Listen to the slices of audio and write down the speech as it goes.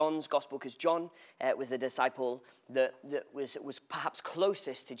John's gospel, because John was the disciple that was perhaps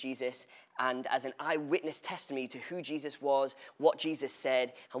closest to Jesus, and as an eyewitness testimony to who Jesus was, what Jesus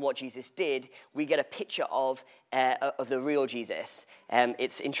said, and what Jesus did, we get a picture of the real Jesus.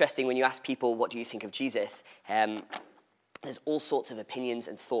 It's interesting when you ask people, what do you think of Jesus? There's all sorts of opinions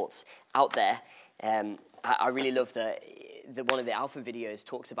and thoughts out there. I really love the one of the Alpha videos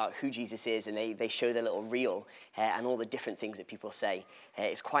talks about who Jesus is, and they show the little reel and all the different things that people say.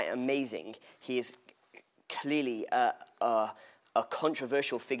 It's quite amazing. He is clearly a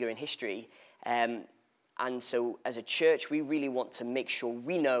controversial figure in history, and so as a church, we really want to make sure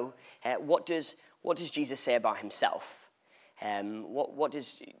we know what does Jesus say about himself.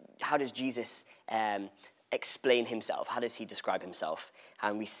 How does Jesus explain himself? How does he describe himself?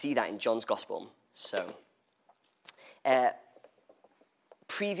 And we see that in John's gospel. So,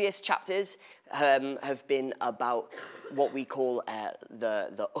 previous chapters have been about what we call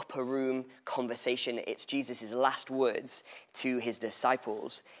the upper room conversation. It's Jesus' last words to his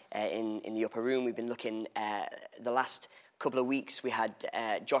disciples in the upper room. We've been looking the last couple of weeks. We had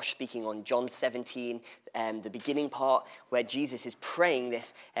Josh speaking on John 17, the beginning part, where Jesus is praying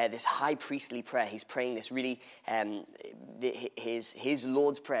this high priestly prayer. He's praying this really his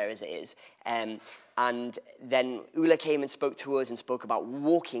Lord's Prayer, as it is. And then Ula came and spoke to us and spoke about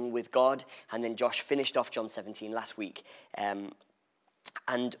walking with God. And then Josh finished off John 17 last week. And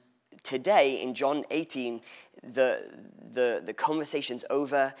today in John 18, the conversation's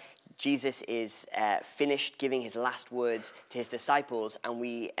over. Jesus is finished giving his last words to his disciples, and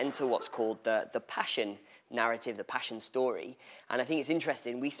we enter what's called the Passion narrative, the Passion story. And I think it's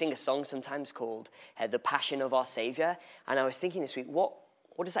interesting. We sing a song sometimes called The Passion of Our Savior. And I was thinking this week,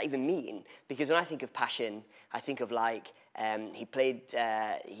 what does that even mean? Because when I think of passion, I think of like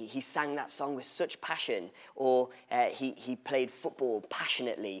he sang that song with such passion, or he played football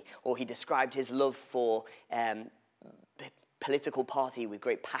passionately, or he described his love for political party with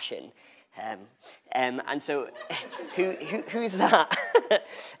great passion. And so who's that?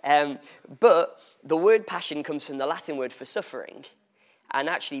 But the word passion comes from the Latin word for suffering, and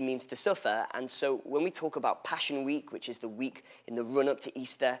actually means to suffer. And so when we talk about Passion Week, which is the week in the run-up to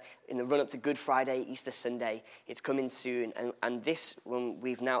Easter, in the run-up to Good Friday, Easter Sunday, it's coming soon. And this, when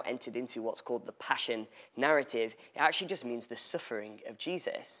we've now entered into what's called the Passion narrative, it actually just means the suffering of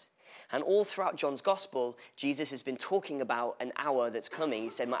Jesus. And all throughout John's gospel, Jesus has been talking about an hour that's coming. He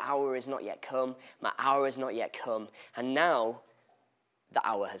said, my hour is not yet come. My hour is not yet come. And now the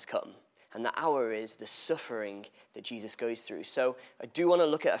hour has come. And the hour is the suffering that Jesus goes through. So I do want to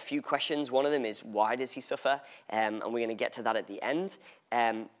look at a few questions. One of them is, why does he suffer? And we're going to get to that at the end.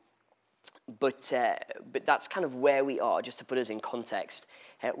 But that's kind of where we are, just to put us in context.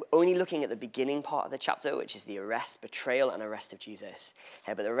 We're only looking at the beginning part of the chapter, which is the arrest, betrayal, and arrest of Jesus.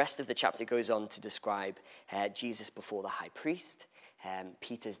 But the rest of the chapter goes on to describe Jesus before the high priest,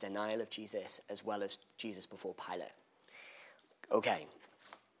 Peter's denial of Jesus, as well as Jesus before Pilate. Okay.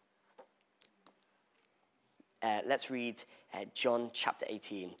 Let's read John chapter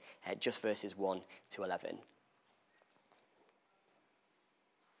 18, just verses 1 to 11.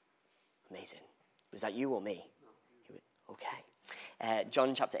 Amazing. Was that you or me? No. Okay.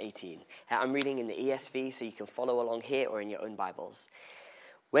 John chapter 18. I'm reading in the ESV, so you can follow along here or in your own Bibles.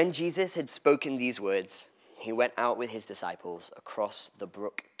 When Jesus had spoken these words, he went out with his disciples across the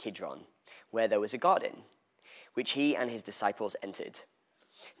brook Kidron, where there was a garden, which he and his disciples entered.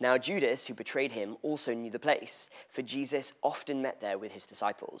 Now Judas, who betrayed him, also knew the place, for Jesus often met there with his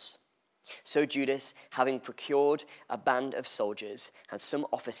disciples. So Judas, having procured a band of soldiers and some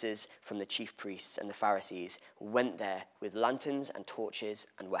officers from the chief priests and the Pharisees, went there with lanterns and torches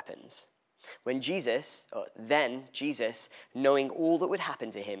and weapons. Then Jesus, knowing all that would happen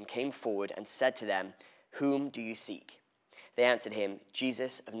to him, came forward and said to them, "Whom do you seek?" They answered him,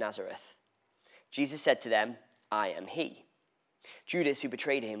 "Jesus of Nazareth." Jesus said to them, "I am he." Judas, who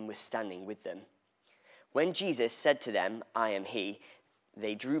betrayed him, was standing with them. When Jesus said to them, "I am he,"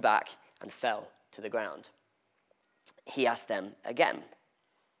 they drew back and fell to the ground. He asked them again,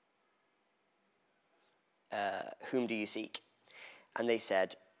 "Whom do you seek?" And they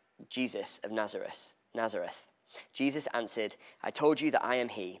said, "Jesus of Nazareth." Jesus answered, "I told you that I am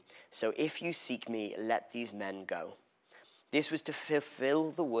he, so if you seek me, let these men go." This was to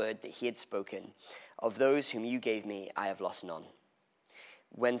fulfill the word that he had spoken, "Of those whom you gave me, I have lost none."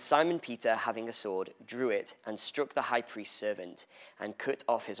 When Simon Peter, having a sword, drew it and struck the high priest's servant and cut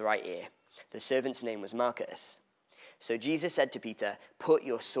off his right ear. The servant's name was Malchus. So Jesus said to Peter, "Put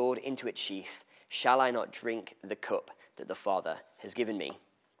your sword into its sheath. Shall I not drink the cup that the Father has given me?"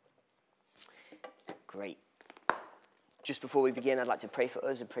 Great. Just before we begin, I'd like to pray for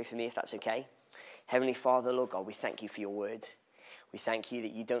us and pray for me, if that's okay. Heavenly Father, Lord God, we thank you for your word. We thank you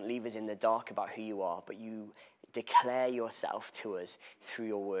that you don't leave us in the dark about who you are, but you declare yourself to us through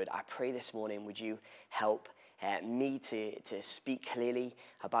your word. I pray this morning, would you help me to speak clearly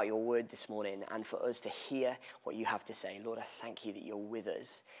about your word this morning and for us to hear what you have to say. Lord, I thank you that you're with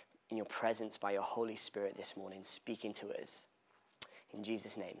us in your presence by your Holy Spirit this morning, speaking to us. In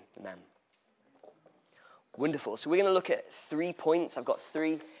Jesus' name, amen. Wonderful. So we're going to look at 3 points. I've got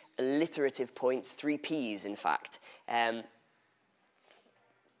 3 alliterative points, 3 P's, in fact. The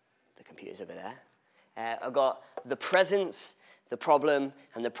computer's over there. I've got the presence, the problem,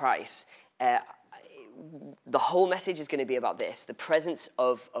 and the price. The whole message is going to be about this: the presence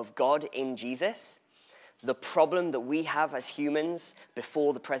of God in Jesus, the problem that we have as humans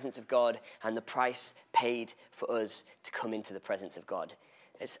before the presence of God, and the price paid for us to come into the presence of God.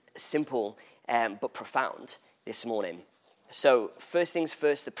 It's simple but profound this morning. So first things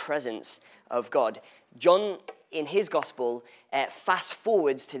first, the presence of God. John, in his gospel, fast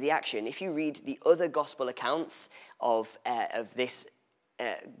forwards to the action. If you read the other gospel accounts of this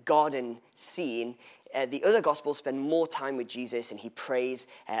garden scene, the other gospels spend more time with Jesus, and he prays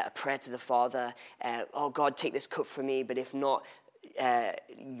a prayer to the Father. Oh, God, take this cup from me, but if not,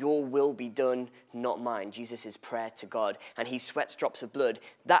 your will be done, not mine. Jesus' prayer to God. And he sweats drops of blood.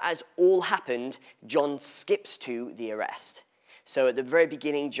 That has all happened. John skips to the arrest. So at the very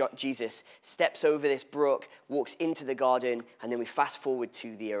beginning, Jesus steps over this brook, walks into the garden, and then we fast forward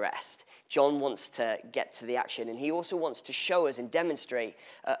to the arrest. John wants to get to the action, and he also wants to show us and demonstrate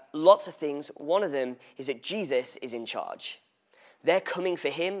lots of things. One of them is that Jesus is in charge. They're coming for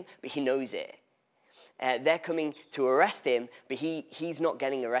him, but he knows it. They're coming to arrest him, but he's not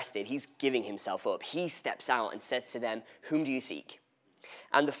getting arrested. He's giving himself up. He steps out and says to them, "Whom do you seek?"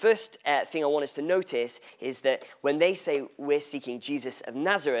 And the first thing I want us to notice is that when they say we're seeking Jesus of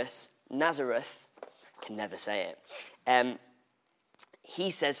Nazareth, I can never say it,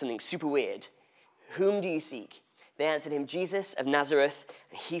 he says something super weird. "Whom do you seek?" They answered him, "Jesus of Nazareth."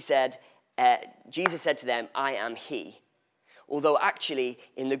 He said, Jesus said to them, "I am he." Although actually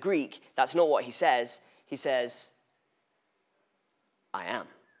in the Greek, that's not what he says. He says, "I am."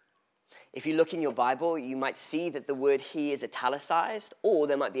 If you look in your Bible, you might see that the word he is italicized, or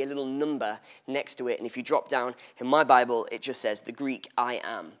there might be a little number next to it. And if you drop down in my Bible, it just says the Greek "I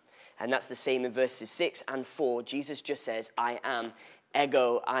am." And that's the same in verses 6 and 4. Jesus just says, "I am,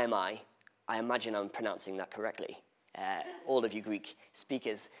 ego eimi." I imagine I'm pronouncing that correctly. All of you Greek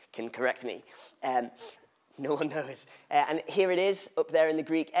speakers can correct me. No one knows. And here it is up there in the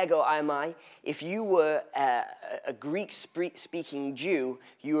Greek, ego eimi. If you were a Greek-speaking Jew,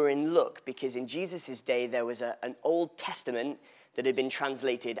 you were in luck, because in Jesus' day there was an Old Testament that had been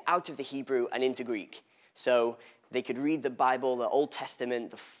translated out of the Hebrew and into Greek. So they could read the Bible, the Old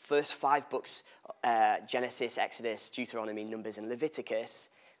Testament, the first 5 books, Genesis, Exodus, Deuteronomy, Numbers, and Leviticus.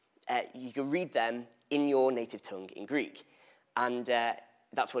 You could read them in your native tongue, in Greek. And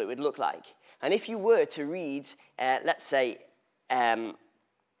that's what it would look like. And if you were to read, let's say,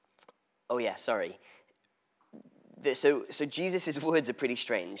 So Jesus' words are pretty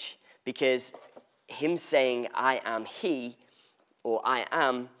strange, because him saying "I am he," or "I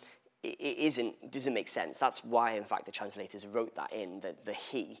am," doesn't make sense. That's why, in fact, the translators wrote that in, the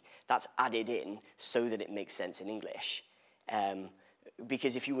he. That's added in so that it makes sense in English.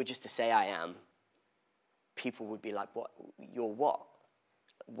 Because if you were just to say "I am," people would be like, "What? You're what?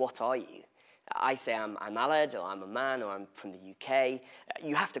 What are you?" I say I'm Alad, or I'm a man, or I'm from the UK.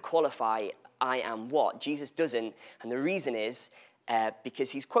 You have to qualify "I am what." Jesus doesn't, and the reason is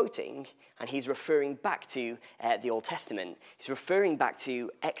because he's quoting, and he's referring back to the Old Testament. He's referring back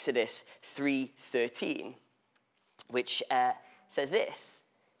to Exodus 3:13, which says this: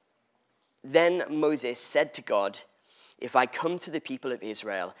 "Then Moses said to God, 'If I come to the people of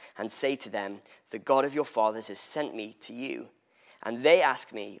Israel and say to them, the God of your fathers has sent me to you, and they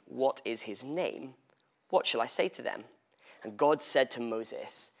ask me, what is his name? What shall I say to them?' And God said to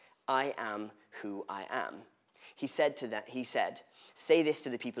Moses, 'I am who I am.' He said, 'Say this to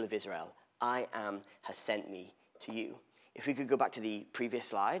the people of Israel, I am has sent me to you.'" If we could go back to the previous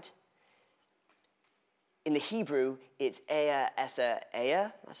slide. In the Hebrew, it's Ea, Esa,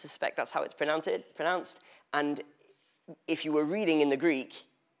 Ea. I suspect that's how it's pronounced. And if you were reading in the Greek,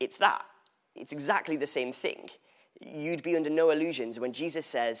 it's that. It's exactly the same thing. You'd be under no illusions when Jesus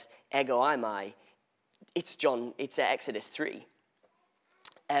says, "Ego eimi," it's Exodus 3.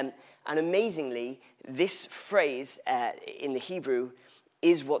 And amazingly, this phrase in the Hebrew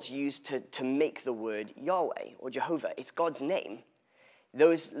is what's used to make the word Yahweh or Jehovah. It's God's name.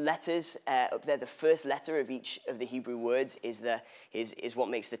 Those letters up there, the first letter of each of the Hebrew words is what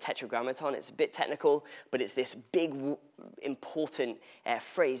makes the tetragrammaton. It's a bit technical, but it's this big, important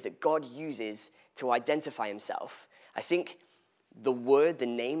phrase that God uses to identify himself. I think the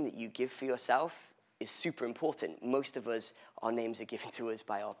name that you give for yourself is super important. Most of us, our names are given to us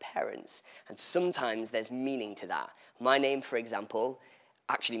by our parents, and sometimes there's meaning to that. My name, for example,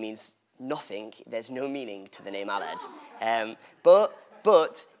 actually means nothing. There's no meaning to the name Aled.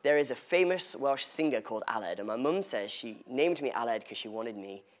 But there is a famous Welsh singer called Aled, and my mum says she named me Aled because she wanted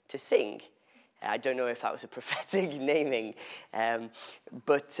me to sing. I don't know if that was a prophetic naming,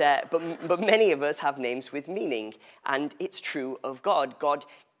 but many of us have names with meaning, and it's true of God. God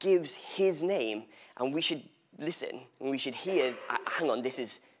gives his name, and we should listen, and we should hear, hang on, this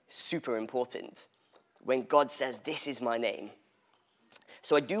is super important. When God says, this is my name.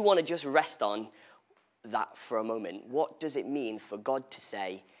 So I do want to just rest on that for a moment. What does it mean for God to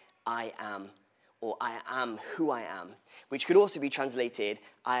say, I am, or I am who I am? Which could also be translated,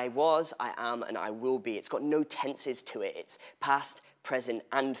 I was, I am, and I will be. It's got no tenses to it. It's past, present,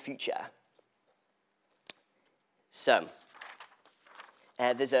 and future. So,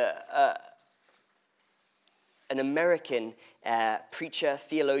 there's an American preacher,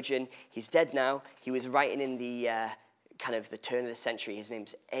 theologian. He's dead now. He was writing in the kind of the turn of the century. His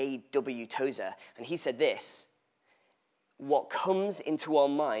name's A.W. Tozer, and he said this: what comes into our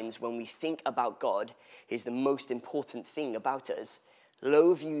minds when we think about God is the most important thing about us.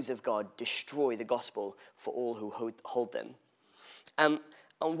 Low views of God destroy the gospel for all who hold them. And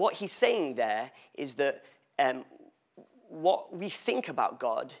what he's saying there is that what we think about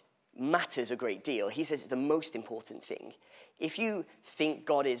God matters a great deal. He says it's the most important thing. If you think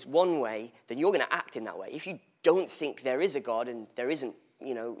God is one way, then you're going to act in that way. If you don't think there is a God and there isn't,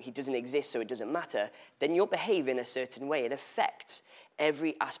 he doesn't exist, so it doesn't matter, then you'll behave in a certain way. It affects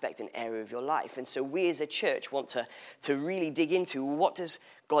every aspect and area of your life. And so we as a church want to really dig into, what does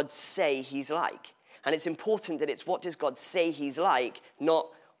God say he's like? And it's important that it's what does God say he's like, not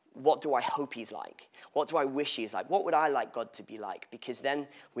what do I hope he's like? What do I wish he's like? What would I like God to be like? Because then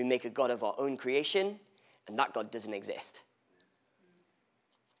we make a God of our own creation, and that God doesn't exist.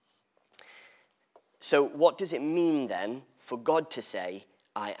 So what does it mean then for God to say,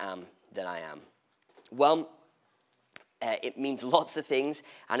 I am that I am? Well, it means lots of things,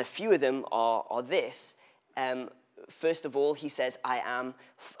 and a few of them are this. First of all, he says, I am,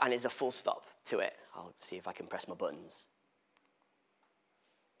 and there's a full stop to it. I'll see if I can press my buttons.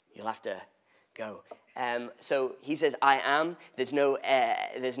 You'll have to go. So he says, I am. There's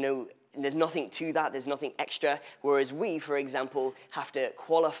nothing to that. There's nothing extra. Whereas we, for example, have to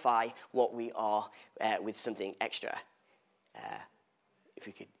qualify what we are with something extra. If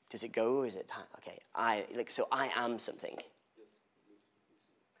we could, does it go or is it time? Okay, I am something.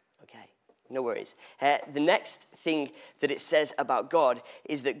 Okay, no worries. The next thing that it says about God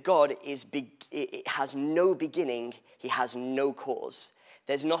is that God it has no beginning. He has no cause.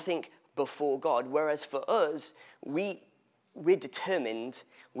 There's nothing before God. Whereas for us, we're determined.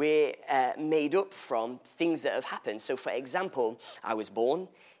 We're made up from things that have happened. So, for example, I was born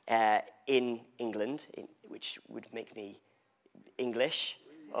in England, which would make me English.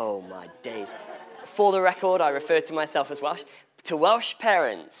 Oh, my days. For the record, I refer to myself as Welsh. To Welsh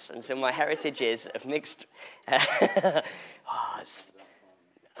parents, and so my heritage is of mixed...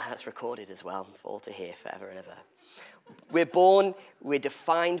 that's recorded as well, for all to hear forever and ever. We're born, we're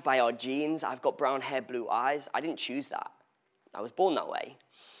defined by our genes. I've got brown hair, blue eyes. I didn't choose that. I was born that way.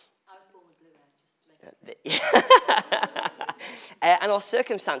 I was born with blue hair, just to make and our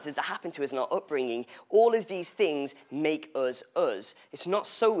circumstances that happen to us in our upbringing, all of these things make us us. It's not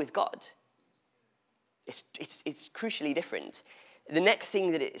so with God. It's crucially different. The next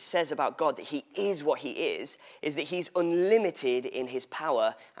thing that it says about God, that he is what he is that he's unlimited in his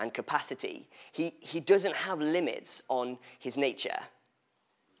power and capacity. He doesn't have limits on his nature.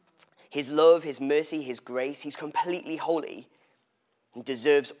 His love, his mercy, his grace, he's completely holy and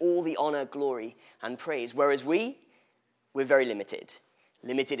deserves all the honor, glory, and praise. Whereas we're very limited.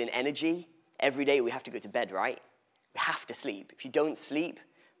 Limited in energy. Every day we have to go to bed, right? We have to sleep. If you don't sleep,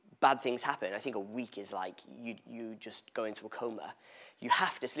 bad things happen. I think a week is like you just go into a coma. You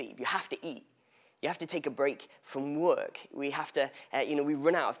have to sleep. You have to eat. You have to take a break from work. We have to, we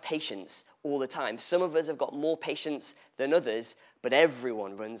run out of patience all the time. Some of us have got more patience than others, but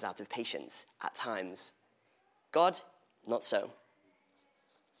everyone runs out of patience at times. God, not so.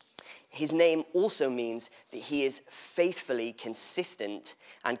 His name also means that he is faithfully consistent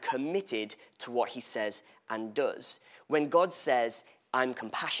and committed to what he says and does. When God says, I'm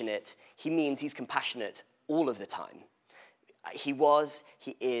compassionate, he means he's compassionate all of the time. He was,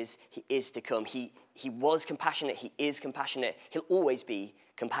 he is to come. He was compassionate, he is compassionate. He'll always be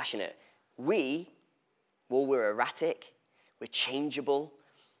compassionate. We're erratic, we're changeable.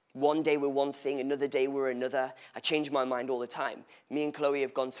 One day we're one thing, another day we're another. I change my mind all the time. Me and Chloe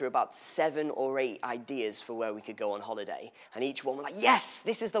have gone through about 7 or 8 ideas for where we could go on holiday. And each one we're like, yes,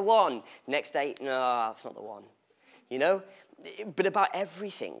 this is the one. Next day, no, that's not the one. You know? But about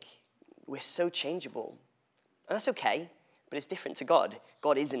everything, we're so changeable. And that's okay, but it's different to God.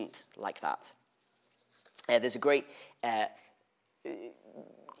 God isn't like that. There's a great...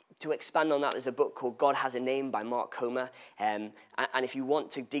 To expand on that, there's a book called God Has a Name by Mark Comer. And if you want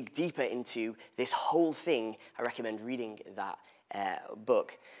to dig deeper into this whole thing, I recommend reading that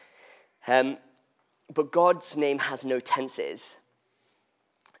book. But God's name has no tenses.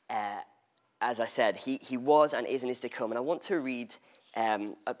 As I said, he was and is to come. And I want to read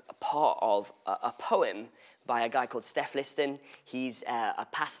a part of a poem by a guy called Steph Liston. He's a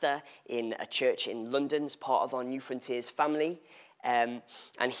pastor in a church in London, as part of our New Frontiers family. And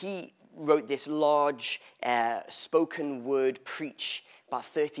he wrote this large spoken word preach, about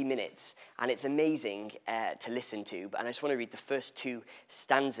 30 minutes, and it's amazing to listen to. And I just want to read the first 2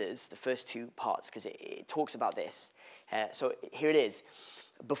 stanzas, the first 2 parts, because it talks about this. So here it is.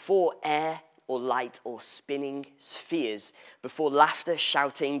 Before air or light or spinning spheres, before laughter,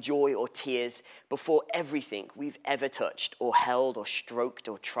 shouting, joy, or tears, before everything we've ever touched or held or stroked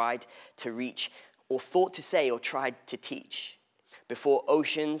or tried to reach or thought to say or tried to teach, before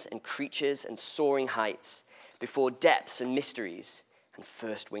oceans and creatures and soaring heights, before depths and mysteries and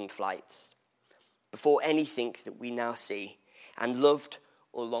first winged flights, before anything that we now see and loved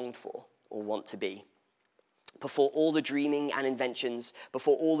or longed for or want to be, before all the dreaming and inventions,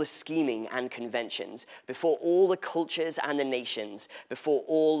 before all the scheming and conventions, before all the cultures and the nations, before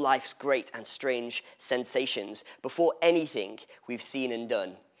all life's great and strange sensations, before anything we've seen and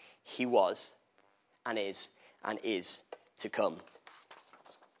done, he was and is to come.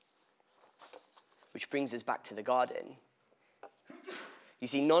 Which brings us back to the garden. You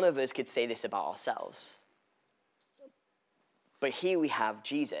see, none of us could say this about ourselves. But here we have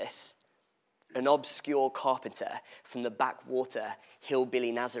Jesus, an obscure carpenter from the backwater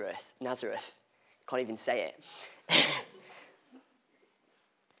hillbilly Nazareth. Can't even say it.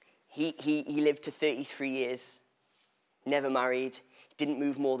 He lived to 33 years, never married, didn't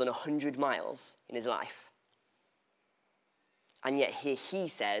move more than 100 miles in his life. And yet here he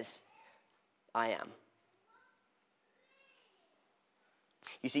says, I am.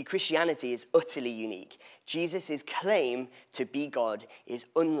 You see, Christianity is utterly unique. Jesus' claim to be God is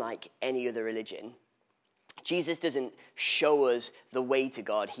unlike any other religion. Jesus doesn't show us the way to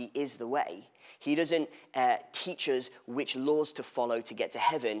God. He is the way. He doesn't teach us which laws to follow to get to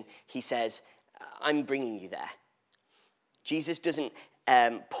heaven. He says, I'm bringing you there. Jesus doesn't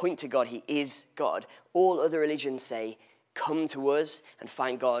point to God. He is God. All other religions say, come to us and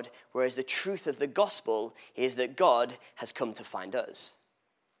find God, whereas the truth of the gospel is that God has come to find us.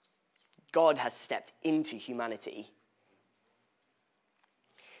 God has stepped into humanity.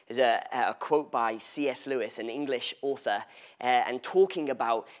 There's a quote by C.S. Lewis, an English author, and talking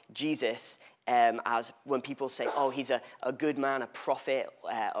about Jesus as when people say, oh, he's a good man, a prophet,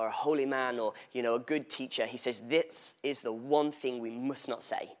 or a holy man, or a good teacher. He says, this is the one thing we must not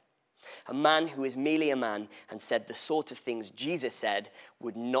say. A man who is merely a man and said the sort of things Jesus said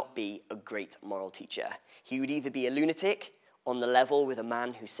would not be a great moral teacher. He would either be a lunatic on the level with a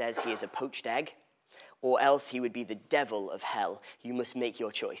man who says he is a poached egg, or else he would be the devil of hell. You must make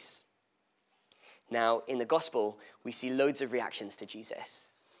your choice. Now, in the gospel, we see loads of reactions to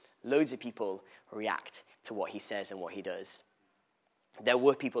Jesus. Loads of people react to what he says and what he does. There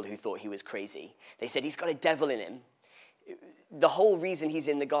were people who thought he was crazy. They said he's got a devil in him. The whole reason he's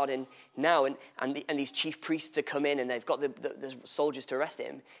in the garden now and these chief priests to come in and they've got the soldiers to arrest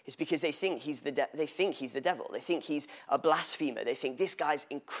him is because they think he's the devil. They think he's a blasphemer. They think this guy's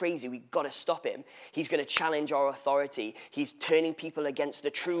crazy. We've got to stop him. He's going to challenge our authority. He's turning people against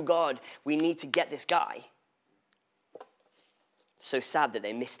the true God. We need to get this guy. So sad that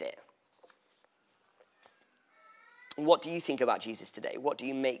they missed it. What do you think about Jesus today? What do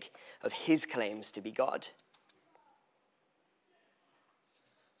you make of his claims to be God?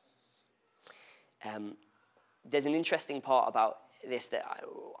 There's an interesting part about this that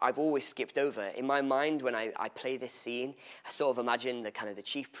I've always skipped over. In my mind, when I play this scene, I sort of imagine the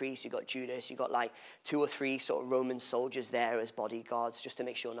chief priest. You've got Judas. You've got 2 or 3 sort of Roman soldiers there as bodyguards just to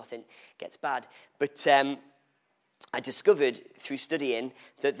make sure nothing gets bad. But I discovered through studying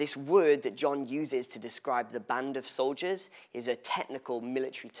that this word that John uses to describe the band of soldiers is a technical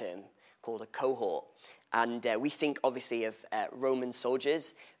military term called a cohort. And we think, obviously, of Roman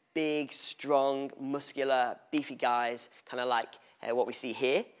soldiers, big, strong, muscular, beefy guys, kind of like what we see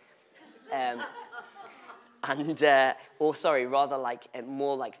here. Rather like,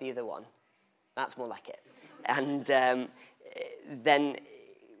 more like the other one. That's more like it. And then,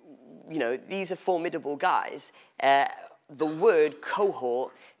 these are formidable guys. The word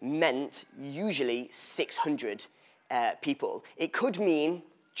cohort meant usually 600 people. It could mean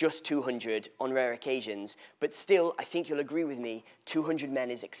just 200 on rare occasions, but still, I think you'll agree with me, 200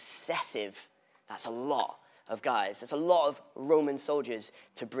 men is excessive. That's a lot of guys. That's a lot of Roman soldiers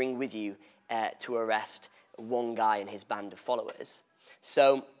to bring with you to arrest one guy and his band of followers.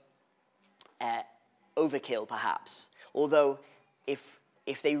 So, overkill, perhaps. Although, if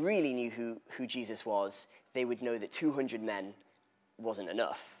they really knew who Jesus was, they would know that 200 men wasn't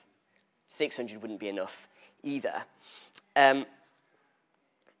enough. 600 wouldn't be enough either.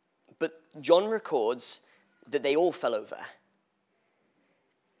 But John records that they all fell over.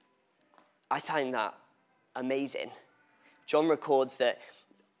 I find that amazing. John records that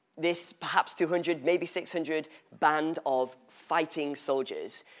this perhaps 200, maybe 600 band of fighting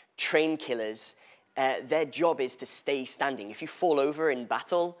soldiers, trained killers, their job is to stay standing. If you fall over in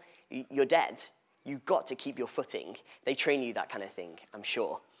battle, you're dead. You've got to keep your footing. They train you that kind of thing, I'm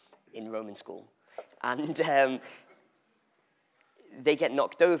sure, in Roman school. And they get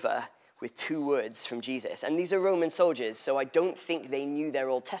knocked over with 2 words from Jesus. And these are Roman soldiers, so I don't think they knew their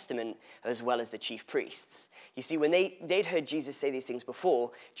Old Testament as well as the chief priests. You see, when they'd heard Jesus say these things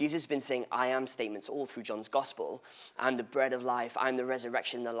before, Jesus has been saying I am statements all through John's gospel. I'm the bread of life, I'm the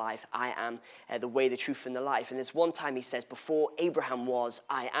resurrection and the life, I am the way, the truth, and the life. And there's one time he says, before Abraham was,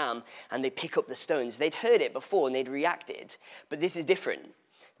 I am, and they pick up the stones. They'd heard it before and they'd reacted, but this is different.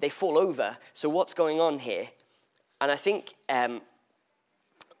 They fall over, so what's going on here? And I think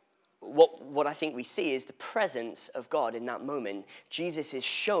what I think we see is the presence of God in that moment. Jesus is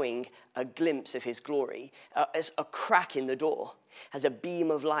showing a glimpse of his glory, as a crack in the door, as a beam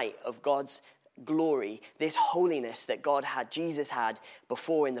of light of God's glory, this holiness that Jesus had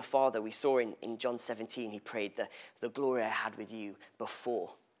before in the Father. We saw in John 17, he prayed, the glory I had with you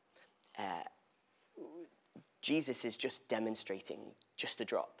before. Jesus is just demonstrating just a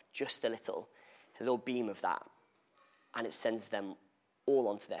drop, just a little beam of that, and it sends them all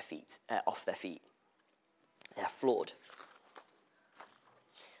onto their feet, off their feet. They're floored.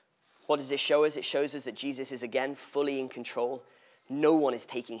 What does this show us? It shows us that Jesus is again fully in control. No one is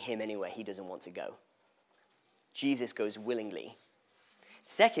taking him anywhere he doesn't want to go. Jesus goes willingly.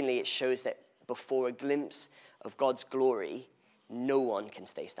 Secondly, it shows that before a glimpse of God's glory, no one can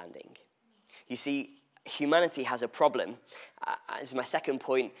stay standing. You see, humanity has a problem. As my second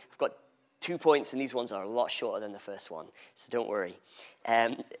point, I've got 2 points, and these ones are a lot shorter than the first one, so don't worry.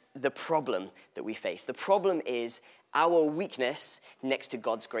 The problem that we face. The problem is our weakness next to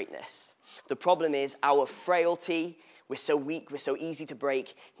God's greatness. The problem is our frailty. We're so weak, we're so easy to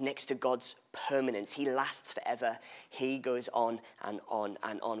break next to God's permanence. He lasts forever. He goes on and on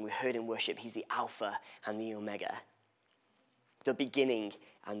and on. We heard in worship, he's the Alpha and the Omega, the beginning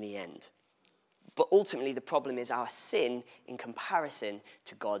and the end. But ultimately, the problem is our sin in comparison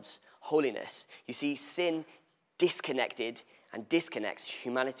to God's holiness. You see, sin disconnected and disconnects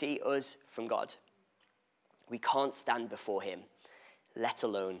humanity, us, from God. We can't stand before him, let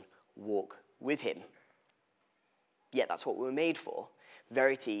alone walk with him. Yet that's what we were made for.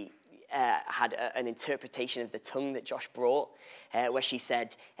 Verity had an interpretation of the tongue that Josh brought, where she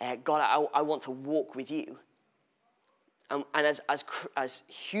said, God, I want to walk with you. And as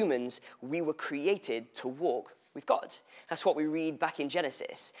humans, we were created to walk with God. That's what we read back in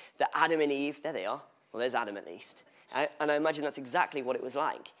Genesis, that Adam and Eve, there they are. Well, there's Adam at least. And I imagine that's exactly what it was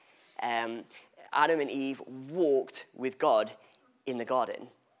like. Adam and Eve walked with God in the garden.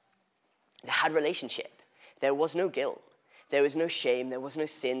 They had relationship. There was no guilt. There was no shame. There was no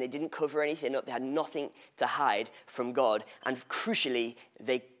sin. They didn't cover anything up. They had nothing to hide from God. And crucially,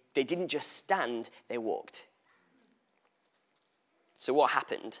 they didn't just stand, they walked. So what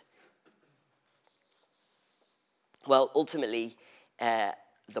happened? Well, ultimately,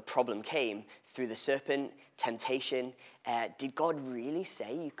 the problem came through the serpent, temptation. Did God really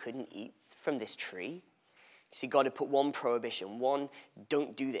say you couldn't eat from this tree? See, God had put one prohibition, one,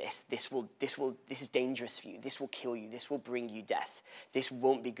 don't do this. This is dangerous for you. This will kill you. This will bring you death. This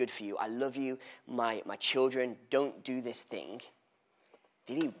won't be good for you. I love you, my children. Don't do this thing.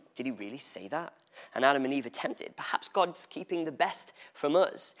 Did he really say that? And Adam and Eve attempted. Perhaps God's keeping the best from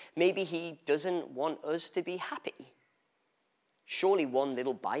us. Maybe he doesn't want us to be happy. Surely one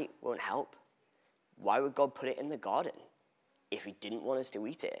little bite won't help. Why would God put it in the garden if he didn't want us to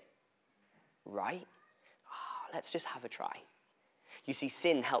eat it? Right? Let's just have a try. You see,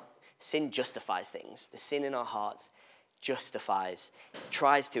 sin justifies things. The sin in our hearts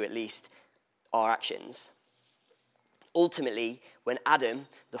tries to at least, our actions. Ultimately, when Adam,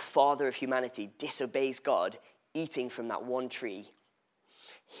 the father of humanity, disobeys God, eating from that one tree,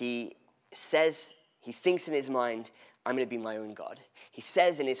 he thinks in his mind, I'm going to be my own God. He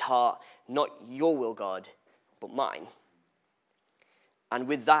says in his heart, not your will, God, but mine. And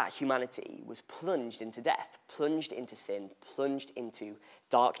with that, humanity was plunged into death, plunged into sin, plunged into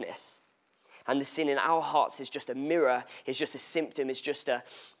darkness. And the sin in our hearts is just a mirror, is just a symptom, is just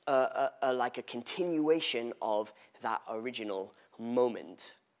like a continuation of that original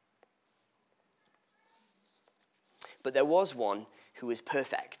moment. But there was one who was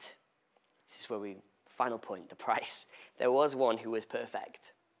perfect. This is where final point, the price. There was one who was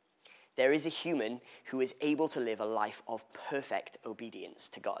perfect. There is a human who is able to live a life of perfect obedience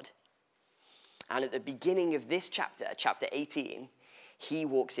to God. And at the beginning of this chapter 18, he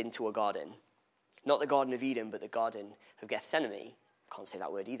walks into a garden. Not the Garden of Eden, but the Garden of Gethsemane. Can't say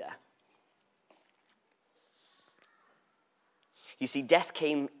that word either. You see, death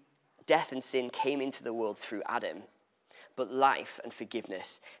and sin came into the world through Adam, but life and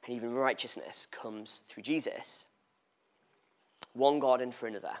forgiveness and even righteousness comes through Jesus. One garden for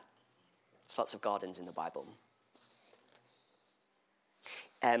another. There's lots of gardens in the Bible.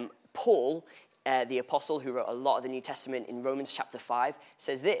 Paul, the apostle who wrote a lot of the New Testament in Romans chapter 5,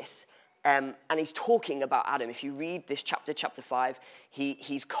 says this. And he's talking about Adam. If you read this chapter 5,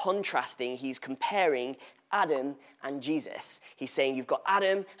 he's contrasting, he's comparing Adam and Jesus. He's saying you've got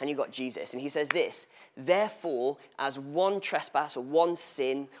Adam and you've got Jesus. And he says this, therefore, as one trespass or one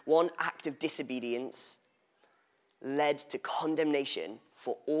sin, one act of disobedience led to condemnation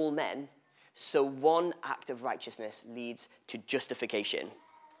for all men, so one act of righteousness leads to justification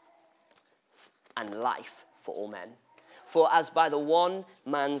and life for all men. For as by the one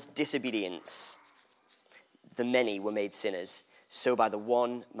man's disobedience the many were made sinners, so by the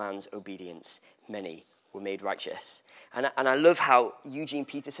one man's obedience many were made righteous. And I love how Eugene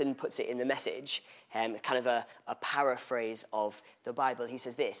Peterson puts it in the Message, kind of a paraphrase of the Bible. He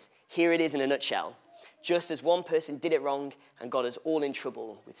says this, here it is in a nutshell. Just as one person did it wrong and got us all in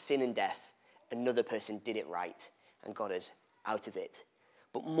trouble with sin and death, another person did it right and got us out of it.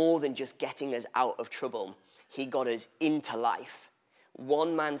 But more than just getting us out of trouble, he got us into life.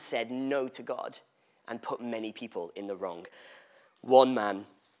 One man said no to God and put many people in the wrong. One man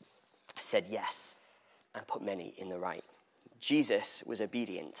said yes and put many in the right. Jesus was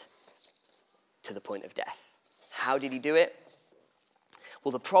obedient to the point of death. How did he do it?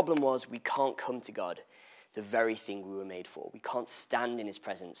 Well, the problem was we can't come to God, the very thing we were made for. We can't stand in his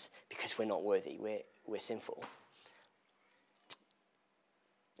presence because we're not worthy. We're sinful.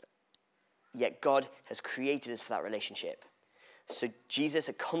 Yet God has created us for that relationship. So Jesus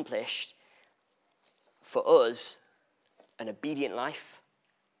accomplished for us an obedient life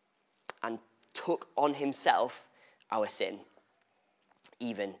and took on himself our sin,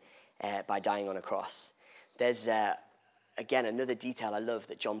 even by dying on a cross. There's, again, another detail I love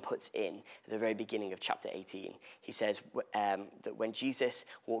that John puts in at the very beginning of chapter 18. He says that when Jesus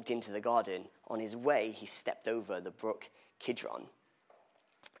walked into the garden, on his way, he stepped over the brook Kidron.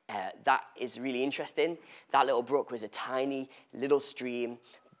 That is really interesting. That little brook was a tiny little stream,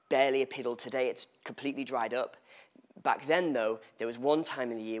 barely a puddle. Today it's completely dried up. Back then, though, there was one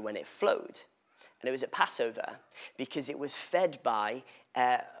time in the year when it flowed. And it was at Passover because it was fed by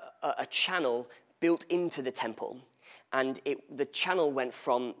a channel built into the temple. And the channel went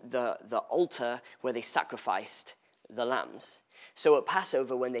from the altar where they sacrificed the lambs. So at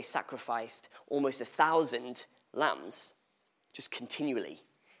Passover, when they sacrificed almost 1,000 lambs, just continually,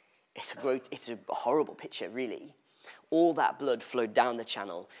 it's a horrible picture, really. All that blood flowed down the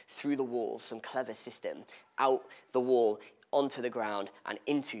channel, through the wall, some clever system, out the wall, onto the ground, and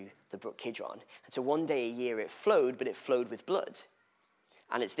into the brook Kidron. And so one day a year it flowed, but it flowed with blood.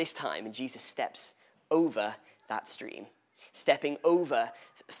 And it's this time, and Jesus steps over that stream, stepping over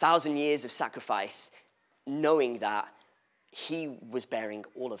 1,000 years of sacrifice, knowing that he was bearing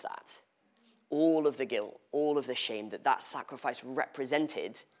all of that, all of the guilt, all of the shame that sacrifice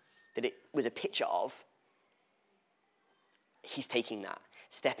represented, that it was a picture of. He's taking that,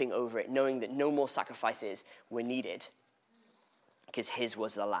 stepping over it, knowing that no more sacrifices were needed because his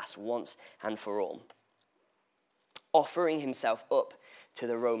was the last, once and for all. Offering himself up to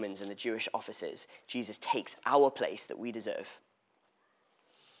the Romans and the Jewish officers, Jesus takes our place that we deserve.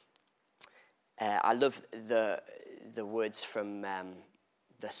 I love the words from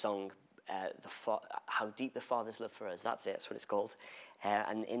the song how deep the Father's love for us. That's what it's called.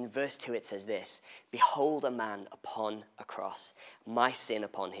 And in verse 2 it says this: "Behold a man upon a cross, my sin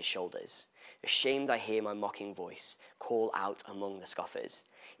upon his shoulders. Ashamed I hear my mocking voice call out among the scoffers.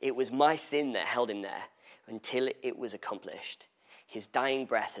 It was my sin that held him there until it was accomplished. His dying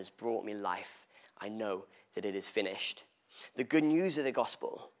breath has brought me life. I know that it is finished." The good news of the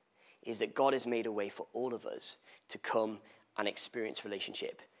gospel is that God has made a way for all of us to come and experience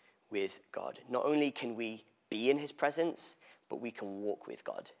relationship with God. Not only can we be in his presence, but we can walk with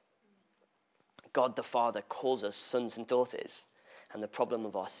God. God the Father calls us sons and daughters, and the problem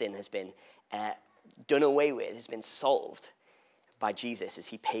of our sin has been done away with, has been solved by Jesus as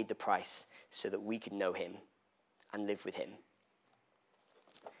he paid the price so that we could know him and live with him.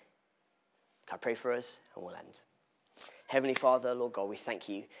 Can I pray for us? And we'll end. Heavenly Father, Lord God, we thank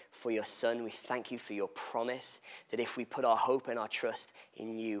you for your Son. We thank you for your promise that if we put our hope and our trust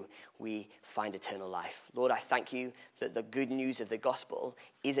in you, we find eternal life. Lord, I thank you that the good news of the gospel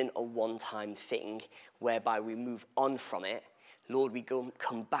isn't a one-time thing whereby we move on from it. Lord, we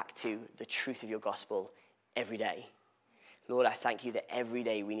come back to the truth of your gospel every day. Lord, I thank you that every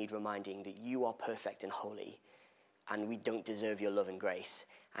day we need reminding that you are perfect and holy, and we don't deserve your love and grace,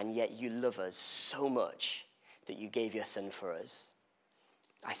 and yet you love us so much that you gave your Son for us.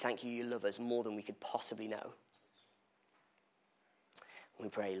 I thank you love us more than we could possibly know. We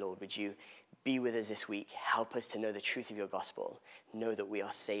pray, Lord, would you be with us this week? Help us to know the truth of your gospel. Know that we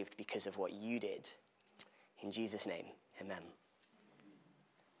are saved because of what you did. In Jesus' name, amen.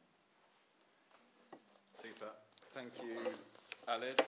 Super. Thank you, Aled.